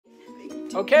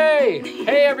Okay,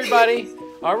 hey everybody.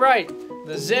 All right,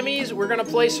 the Zimmies, we're gonna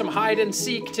play some hide and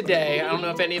seek today. I don't know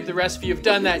if any of the rest of you have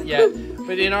done that yet,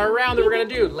 but in our round that we're gonna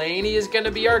do, Lainey is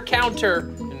gonna be our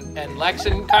counter, and Lex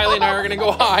and Kylie and I are gonna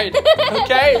go hide.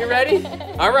 Okay, you ready?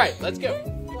 All right, let's go.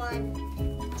 1,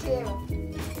 2,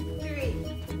 3,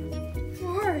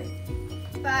 4,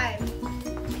 5,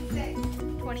 6,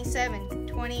 27,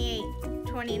 28,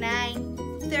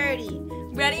 29, 30.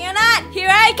 Ready or not, here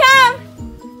I come!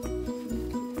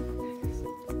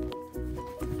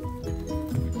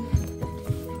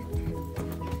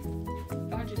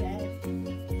 Found your dad.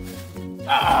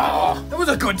 Ah, that was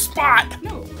a good spot.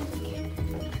 No.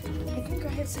 I think I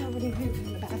heard somebody move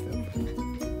in the bathroom.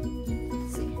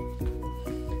 Let's see.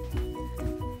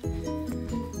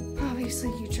 Obviously,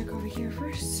 you check over here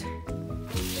first.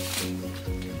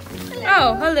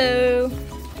 Oh, hello.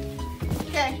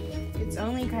 Okay. It's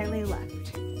only Kylie left.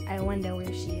 I wonder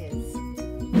where she is.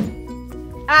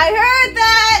 I heard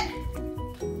that!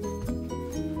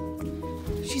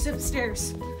 She's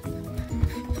upstairs. Not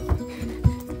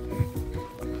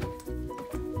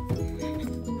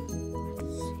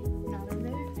over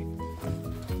there.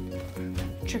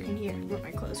 Checking here where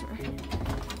my clothes were.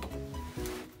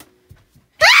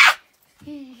 Ah!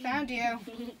 Found you.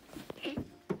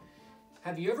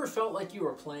 Have you ever felt like you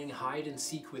were playing hide and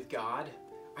seek with God?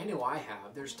 I know I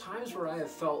have. There's times where I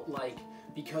have felt like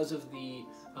because of the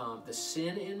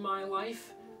sin in my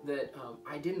life that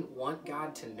I didn't want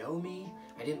God to know me.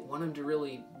 I didn't want him to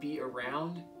really be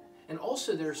around. And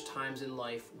also there's times in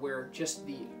life where just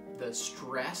the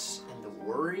stress and the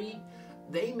worry,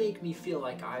 they make me feel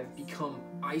like I've become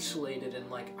isolated and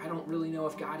like I don't really know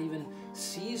if God even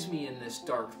sees me in this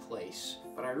dark place,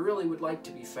 but I really would like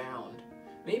to be found.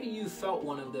 Maybe you've felt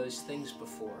one of those things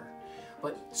before.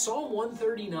 But Psalm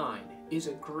 139 is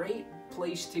a great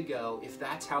place to go if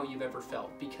that's how you've ever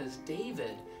felt, because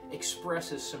David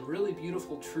expresses some really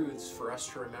beautiful truths for us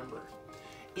to remember.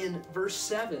 In verse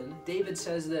 7, David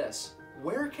says this,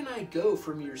 "Where can I go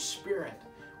from your spirit?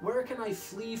 Where can I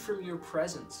flee from your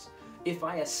presence? If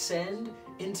I ascend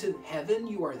into heaven,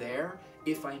 you are there.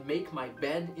 If I make my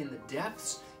bed in the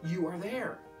depths, you are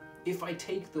there. If I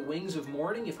take the wings of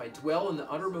morning, if I dwell in the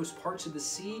uttermost parts of the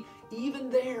sea, even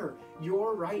there,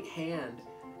 your right hand,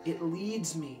 it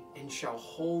leads me and shall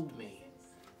hold me."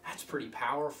 That's pretty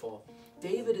powerful.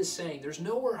 David is saying there's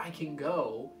nowhere I can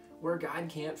go where God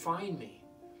can't find me.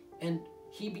 And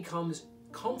he becomes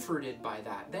comforted by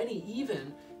that. Then he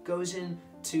even goes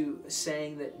into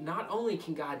saying that not only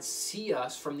can God see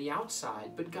us from the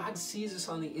outside, but God sees us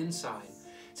on the inside.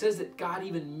 It says that God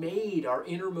even made our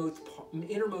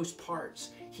innermost parts.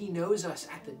 He knows us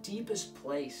at the deepest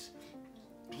place.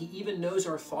 He even knows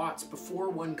our thoughts before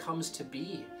one comes to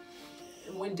be.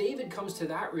 And when David comes to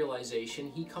that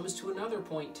realization, he comes to another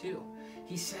point too.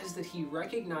 He says that he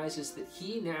recognizes that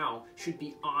he now should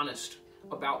be honest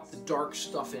about the dark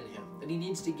stuff in him, that he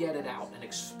needs to get it out and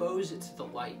expose it to the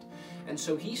light. And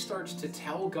so he starts to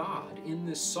tell God in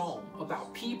this psalm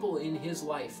about people in his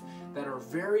life that are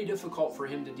very difficult for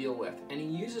him to deal with. And he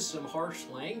uses some harsh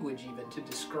language even to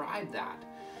describe that.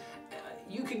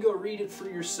 You can go read it for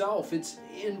yourself. It's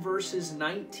in verses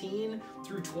 19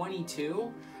 through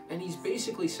 22. And he's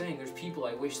basically saying there's people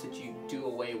I wish that you do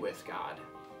away with, God.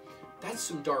 That's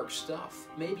some dark stuff.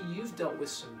 Maybe you've dealt with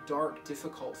some dark,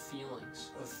 difficult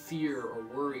feelings of fear or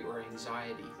worry or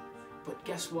anxiety. But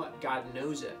guess what? God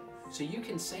knows it. So you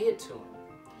can say it to him.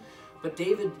 But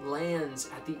David lands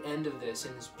at the end of this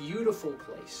in this beautiful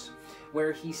place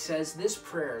where he says this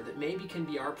prayer that maybe can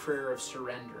be our prayer of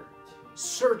surrender.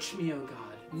 "Search me, O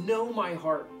God, know my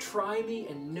heart, try me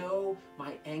and know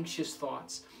my anxious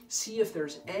thoughts. See if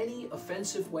there's any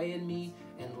offensive way in me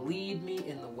and lead me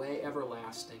in the way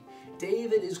everlasting."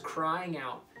 David is crying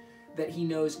out that he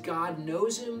knows God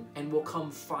knows him and will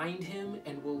come find him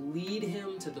and will lead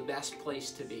him to the best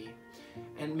place to be.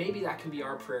 And maybe that can be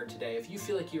our prayer today. If you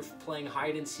feel like you're playing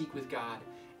hide and seek with God,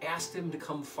 ask him to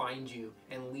come find you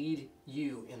and lead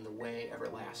you in the way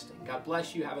everlasting. God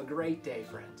bless you. Have a great day,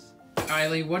 friends.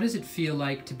 Kylie, what does it feel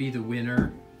like to be the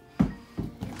winner?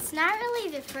 It's not really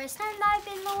the first time that I've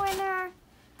been the winner,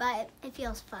 but it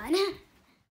feels fun.